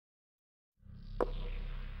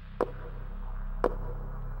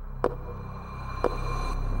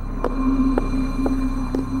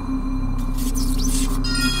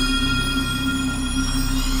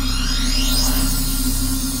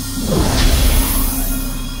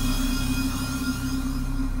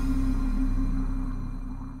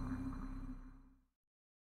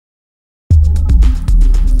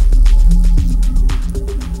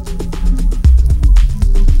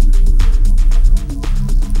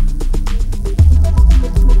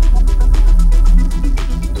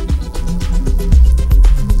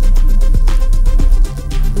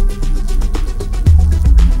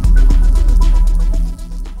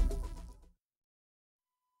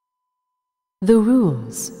The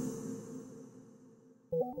rules.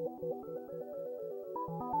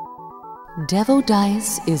 Devil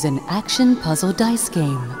Dice is an action puzzle dice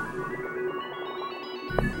game.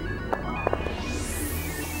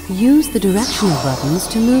 Use the directional buttons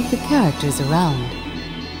to move the characters around.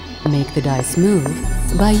 Make the dice move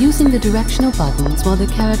by using the directional buttons while the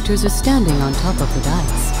characters are standing on top of the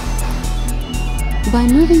dice. By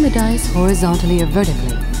moving the dice horizontally or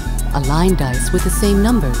vertically, align dice with the same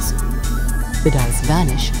numbers. The dice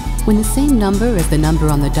vanish when the same number as the number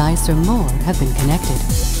on the dice or more have been connected.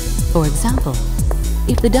 For example,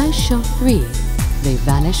 if the dice show 3, they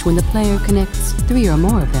vanish when the player connects 3 or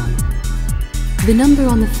more of them. The number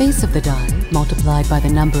on the face of the die multiplied by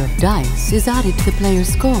the number of dice is added to the player's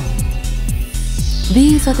score.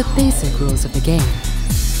 These are the basic rules of the game.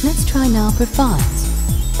 Let's try now for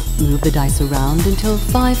 5s. Move the dice around until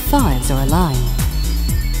 5 5s are aligned.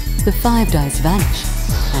 The 5 dice vanish,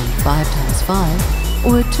 and 5 times 5,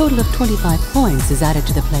 or a total of 25 points, is added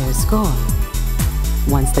to the player's score.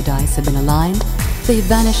 Once the dice have been aligned, they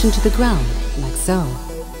vanish into the ground, like so.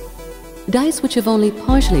 Dice which have only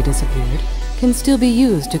partially disappeared can still be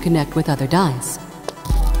used to connect with other dice.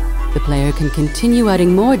 The player can continue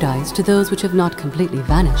adding more dice to those which have not completely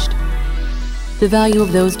vanished. The value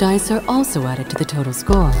of those dice are also added to the total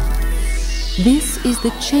score. This is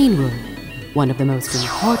the chain rule, one of the most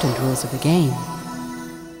important rules of the game.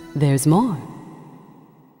 There's more.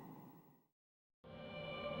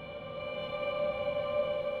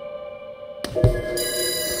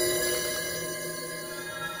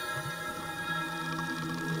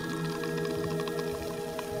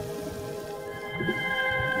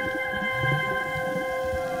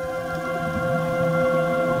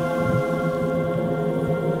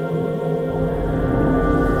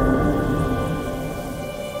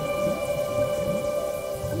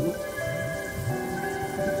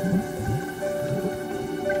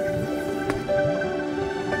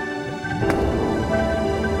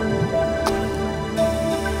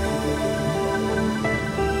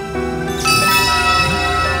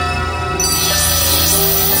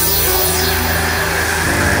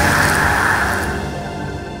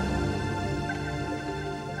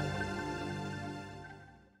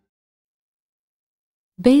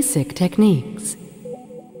 Basic techniques.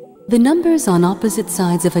 The numbers on opposite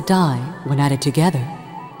sides of a die, when added together,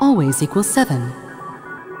 always equal 7.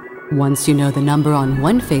 Once you know the number on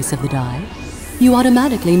one face of the die, you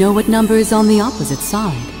automatically know what number is on the opposite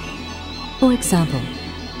side. For example,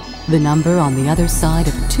 the number on the other side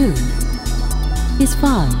of 2 is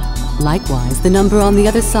 5. Likewise, the number on the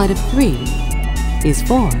other side of 3 is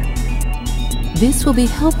 4. This will be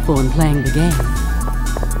helpful in playing the game.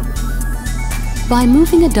 By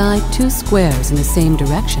moving a die 2 squares in the same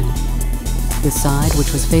direction, the side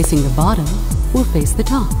which was facing the bottom will face the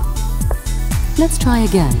top. Let's try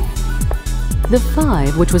again. The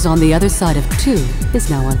 5 which was on the other side of 2 is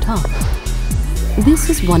now on top. This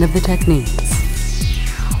is one of the techniques.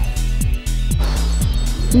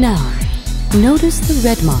 Now, notice the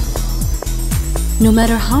red mark. No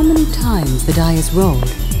matter how many times the die is rolled,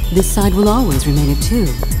 this side will always remain a 2.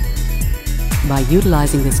 By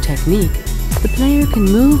utilizing this technique, the player can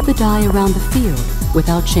move the die around the field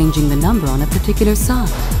without changing the number on a particular side.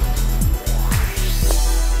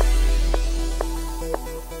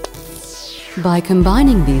 By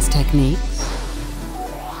combining these techniques,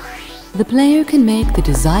 the player can make the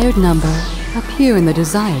desired number appear in the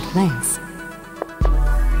desired place.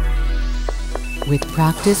 With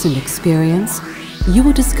practice and experience, you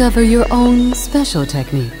will discover your own special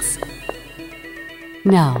techniques.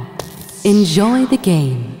 Now, enjoy the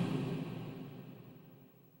game.